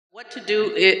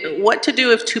What to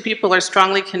do if two people are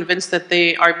strongly convinced that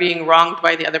they are being wronged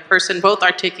by the other person? Both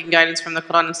are taking guidance from the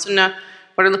Quran and Sunnah,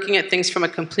 but are looking at things from a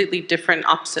completely different,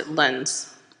 opposite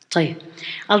lens. طيب,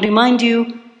 I'll remind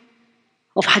you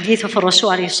of حديث of الرسول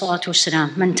عليه الصلاة والسلام: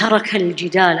 من ترك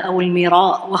الجدال أو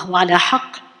المراء وهو على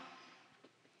حق.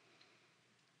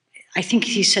 I think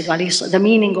he said the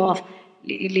meaning of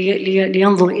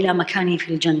لينظر إلى مكانه في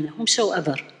الجنة.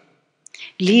 Whomsoever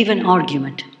leave an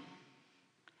argument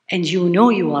and you know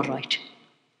you are right,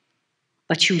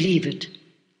 but you leave it,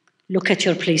 look at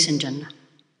your place in Jannah.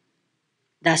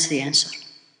 That's the answer.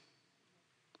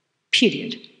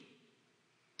 Period.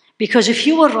 Because if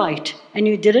you were right and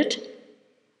you did it,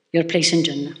 your place in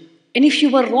Jannah. And if you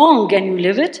were wrong and you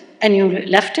live it and you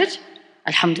left it,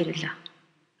 Alhamdulillah.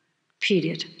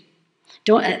 Period.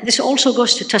 This also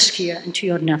goes to tazkiyah and to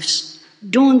your nafs.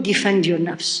 Don't defend your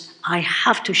nafs. I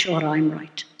have to show her I'm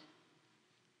right.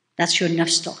 That's your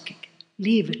nafs talking.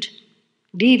 Leave it.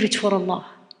 Leave it for Allah.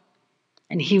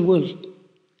 And He will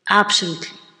absolutely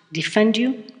defend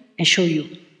you and show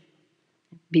you.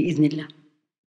 Bi-idhnillah.